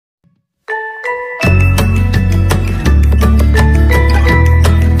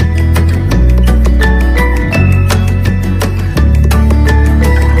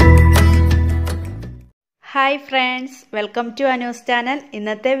Hi friends, welcome to Anu's channel.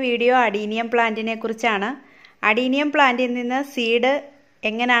 ഇന്നത്തെ video adenium പ്ലാന്റിനെ കുറിച്ചാണ്. Adenium പ്ലാന്റിൽ നിന്ന് സീഡ്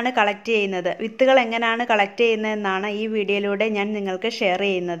എങ്ങനെയാണ് കളക്ട് ചെയ്യുന്നത്, വിത്തുകൾ എങ്ങനെയാണ് കളക്ട് ചെയ്യുന്നതെന്നാണ് ഈ വീഡിയോയിലൂടെ ഞാൻ നിങ്ങൾക്ക് ഷെയർ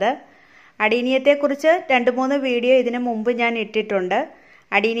ചെയ്യുന്നത്. അഡീനിയത്തെക്കുറിച്ച് 2-3 വീഡിയോ ഇതിനു മുമ്പ് ഞാൻ ഇട്ടിട്ടുണ്ട്.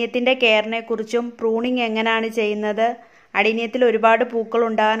 അഡീനിയത്തിൻ്റെ കെയറിനെ കുറിച്ചും പ്രൂണിങ് എങ്ങനെയാണ് ചെയ്യുന്നത്, അഡീനിയത്തിൽ ഒരുപാട് പൂക്കൾ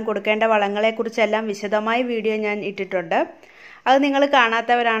ഉണ്ടാകാൻ കൊടുക്കേണ്ട വളങ്ങളെക്കുറിച്ചെല്ലാം വിശദമായി വീഡിയോ ഞാൻ ഇട്ടിട്ടുണ്ട്. അത് നിങ്ങൾ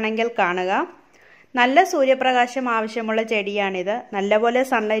കാണാത്തവരാണെങ്കിൽ കാണുക. നല്ല സൂര്യപ്രകാശം ആവശ്യമുള്ള ചെടിയാണിത്. നല്ലപോലെ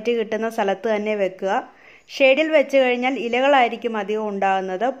സൺലൈറ്റ് കിട്ടുന്ന സ്ഥലത്ത് തന്നെ വെക്കുക. ഷെയ്ഡിൽ വെച്ച് കഴിഞ്ഞാൽ ഇലകളായിരിക്കും അധികം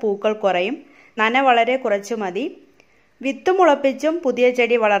ഉണ്ടാകുന്നത്, പൂക്കൾ കുറയും. നന വളരെ കുറച്ച് മതി. വിത്ത് മുളപ്പിച്ചും പുതിയ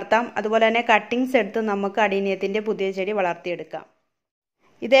ചെടി വളർത്താം. അതുപോലെ തന്നെ കട്ടിങ്സ് എടുത്ത് നമുക്ക് അഡീനിയത്തിൻ്റെ പുതിയ ചെടി വളർത്തിയെടുക്കാം.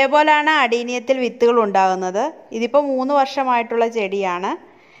 ഇതേപോലെയാണ് അഡീനിയത്തിൽ വിത്തുകൾ ഉണ്ടാകുന്നത്. ഇതിപ്പോൾ 3 വർഷമായിട്ടുള്ള ചെടിയാണ്.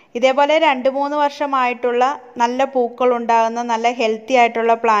 ഇതേപോലെ 2-3 വർഷമായിട്ടുള്ള നല്ല പൂക്കൾ ഉണ്ടാകുന്ന നല്ല ഹെൽത്തി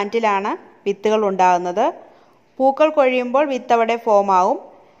ആയിട്ടുള്ള പ്ലാന്റിലാണ് വിത്തുകൾ ഉണ്ടാകുന്നത്. പൂക്കൾ കൊഴിയുമ്പോൾ വിത്ത് അവിടെ ഫോം ആവും.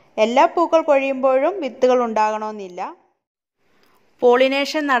 എല്ലാ പൂക്കൾ കൊഴിയുമ്പോഴും വിത്തുകൾ ഉണ്ടാകണമെന്നില്ല.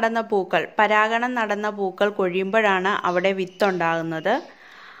 പോളിനേഷൻ നടന്ന പൂക്കൾ, പരാഗണം നടന്ന പൂക്കൾ കൊഴിയുമ്പോഴാണ് അവിടെ വിത്തുണ്ടാകുന്നത്.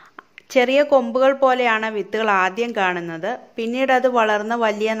 ചെറിയ കൊമ്പുകൾ പോലെയാണ് വിത്തുകൾ ആദ്യം കാണുന്നത്. പിന്നീട് അത് വളർന്ന്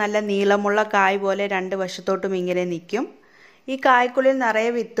വലിയ നല്ല നീളമുള്ള കായ് പോലെ 2 വശത്തോട്ടും ഇങ്ങനെ നിൽക്കും. ഈ കായ്ക്കുള്ളിൽ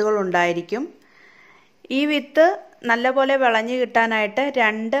നിറയെ വിത്തുകൾ ഉണ്ടായിരിക്കും. ഈ വിത്ത് നല്ലപോലെ വിളഞ്ഞു കിട്ടാനായിട്ട്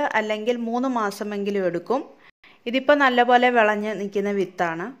 2 അല്ലെങ്കിൽ 3 മാസമെങ്കിലും എടുക്കും. ഇതിപ്പോൾ നല്ലപോലെ വിളഞ്ഞ് നിൽക്കുന്ന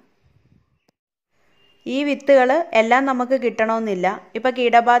വിത്താണ്. ഈ വിത്തുകൾ എല്ലാം നമുക്ക് കിട്ടണമെന്നില്ല. ഇപ്പോൾ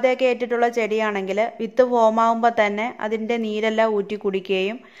കീടബാധയൊക്കെ ഏറ്റിട്ടുള്ള ചെടിയാണെങ്കിൽ വിത്ത് ഫോമാകുമ്പോൾ തന്നെ അതിൻ്റെ നീരെല്ലാം ഊറ്റി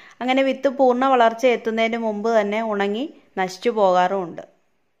കുടിക്കുകയും അങ്ങനെ വിത്ത് പൂർണ്ണ വളർച്ച എത്തുന്നതിന് മുമ്പ് തന്നെ ഉണങ്ങി നശിച്ചു പോകാറുമുണ്ട്.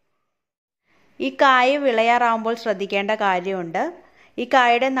 ഈ കായ് വിളയാറാകുമ്പോൾ ശ്രദ്ധിക്കേണ്ട കാര്യമുണ്ട്. ഈ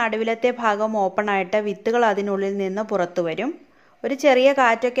കായയുടെ നടുവിലത്തെ ഭാഗം ഓപ്പണായിട്ട് വിത്തുകൾ അതിനുള്ളിൽ നിന്ന് പുറത്തു വരും. ഒരു ചെറിയ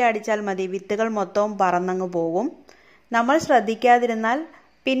കാറ്റൊക്കെ അടിച്ചാൽ മതി, വിത്തുകൾ മൊത്തവും പറന്നങ്ങ് പോകും. നമ്മൾ ശ്രദ്ധിക്കാതിരുന്നാൽ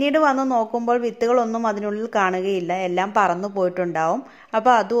പിന്നീട് വന്ന് നോക്കുമ്പോൾ വിത്തുകളൊന്നും അതിനുള്ളിൽ കാണുകയില്ല, എല്ലാം പറന്നു പോയിട്ടുണ്ടാവും.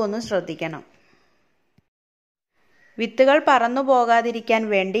 അപ്പോൾ അതും ഒന്ന് ശ്രദ്ധിക്കണം. വിത്തുകൾ പറന്നു പോകാതിരിക്കാൻ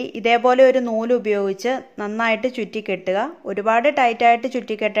വേണ്ടി ഇതേപോലെ ഒരു നൂല് ഉപയോഗിച്ച് നന്നായിട്ട് ചുറ്റിക്കെട്ടുക. ഒരുപാട് ടൈറ്റായിട്ട്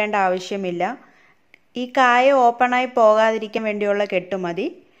ചുറ്റിക്കെട്ടേണ്ട ആവശ്യമില്ല. ഈ കായ ഓപ്പണായി പോകാതിരിക്കാൻ വേണ്ടിയുള്ള കെട്ടുമതി.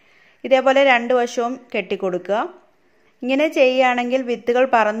 ഇതേപോലെ 2 വശവും കെട്ടിക്കൊടുക്കുക. ഇങ്ങനെ ചെയ്യുകയാണെങ്കിൽ വിത്തുകൾ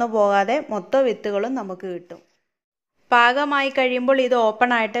പറന്നു പോകാതെ മൊത്തം വിത്തുകളും നമുക്ക് കിട്ടും. പാകമായി കഴിയുമ്പോൾ ഇത്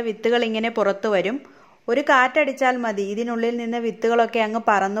ഓപ്പണായിട്ട് വിത്തുകൾ ഇങ്ങനെ പുറത്തു വരും. ഒരു കാറ്റടിച്ചാൽ മതി, ഇതിനുള്ളിൽ നിന്ന് വിത്തുകളൊക്കെ അങ്ങ്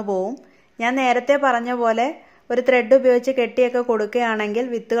പറന്നു പോവും. ഞാൻ നേരത്തെ പറഞ്ഞ പോലെ ഒരു ത്രെഡ് ഉപയോഗിച്ച് കെട്ടിയൊക്കെ കൊടുക്കുകയാണെങ്കിൽ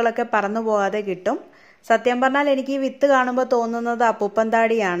വിത്തുകളൊക്കെ പറന്നു പോകാതെ കിട്ടും. സത്യം പറഞ്ഞാൽ എനിക്ക് ഈ വിത്ത് കാണുമ്പോൾ തോന്നുന്നത്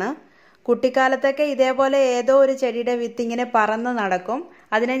അപ്പൂപ്പന്താടിയാണ്. കുട്ടിക്കാലത്തൊക്കെ ഇതേപോലെ ഏതോ ഒരു ചെടിയുടെ വിത്ത് ഇങ്ങനെ പറന്ന് നടക്കും.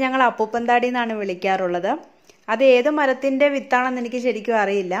 അതിനെ ഞങ്ങൾ അപ്പൂപ്പന്താടി എന്നാണ് വിളിക്കാറുള്ളത്. അത് ഏത് മരത്തിൻ്റെ വിത്താണെന്ന് എനിക്ക് ശരിക്കും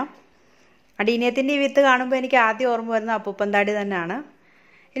അറിയില്ല. അഡീനിയത്തിൻ്റെ ഈ വിത്ത് കാണുമ്പോൾ എനിക്ക് ആദ്യം ഓർമ്മ വരുന്ന അപ്പൂപ്പന്താടി തന്നെയാണ്.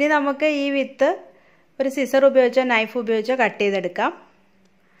 ഇനി നമുക്ക് ഈ വിത്ത് ഒരു സിസർ ഉപയോഗിച്ചോ നൈഫ് ഉപയോഗിച്ചോ കട്ട് ചെയ്തെടുക്കാം.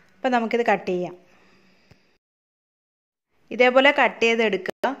 അപ്പം നമുക്കിത് കട്ട് ചെയ്യാം. ഇതേപോലെ കട്ട്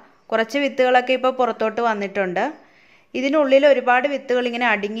ചെയ്തെടുക്കുക. കുറച്ച് വിത്തുകളൊക്കെ ഇപ്പോൾ പുറത്തോട്ട് വന്നിട്ടുണ്ട്. ഇതിനുള്ളിൽ ഒരുപാട് വിത്തുകൾ ഇങ്ങനെ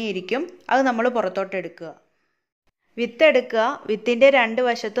അടങ്ങിയിരിക്കും. അത് നമ്മൾ പുറത്തോട്ട് എടുക്കുക. വിത്ത് എടുക്കുക. വിത്തിൻ്റെ 2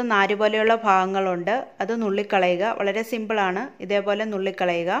 വശത്തും നാര് പോലെയുള്ള ഭാഗങ്ങളുണ്ട്, അത് നുള്ളിക്കളയുക. വളരെ സിമ്പിളാണ്. ഇതേപോലെ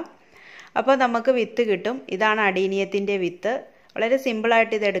നുള്ളിക്കളയുക. അപ്പോൾ നമുക്ക് വിത്ത് കിട്ടും. ഇതാണ് അഡീനിയത്തിൻ്റെ വിത്ത്. വളരെ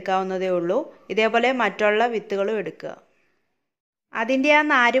സിമ്പിളായിട്ട് ഇത് എടുക്കാവുന്നതേ ഉള്ളൂ. ഇതേപോലെ മറ്റുള്ള വിത്തുകളും എടുക്കുക. അതിൻ്റെ ആ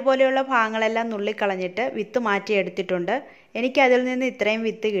നാര് പോലെയുള്ള ഭാഗങ്ങളെല്ലാം നുള്ളിക്കളഞ്ഞിട്ട് വിത്ത് മാറ്റിയെടുത്തിട്ടുണ്ട്. എനിക്കതിൽ നിന്ന് ഇത്രയും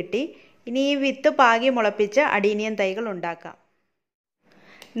വിത്ത് കിട്ടി. ഇനി ഈ വിത്ത് പാകി മുളപ്പിച്ച് അഡീനിയം തൈകൾ ഉണ്ടാക്കാം.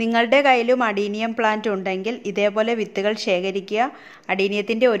 നിങ്ങളുടെ കയ്യിലും അഡീനിയം പ്ലാന്റ് ഉണ്ടെങ്കിൽ ഇതേപോലെ വിത്തുകൾ ശേഖരിക്കുക.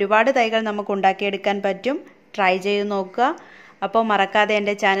 അഡീനിയത്തിൻ്റെ ഒരുപാട് തൈകൾ നമുക്ക് ഉണ്ടാക്കിയെടുക്കാൻ പറ്റും. ട്രൈ ചെയ്ത് നോക്കുക. അപ്പോൾ മറക്കാതെ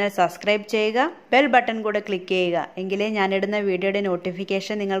എൻ്റെ ചാനൽ സബ്സ്ക്രൈബ് ചെയ്യുക, ബെൽ ബട്ടൺ കൂടെ ക്ലിക്ക് ചെയ്യുക. എങ്കിലേ ഞാനിടുന്ന വീഡിയോയുടെ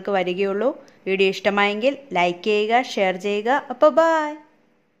നോട്ടിഫിക്കേഷൻ നിങ്ങൾക്ക് വരികയുള്ളൂ. വീഡിയോ ഇഷ്ടമായെങ്കിൽ ലൈക്ക് ചെയ്യുക, ഷെയർ ചെയ്യുക. അപ്പോൾ ബൈ.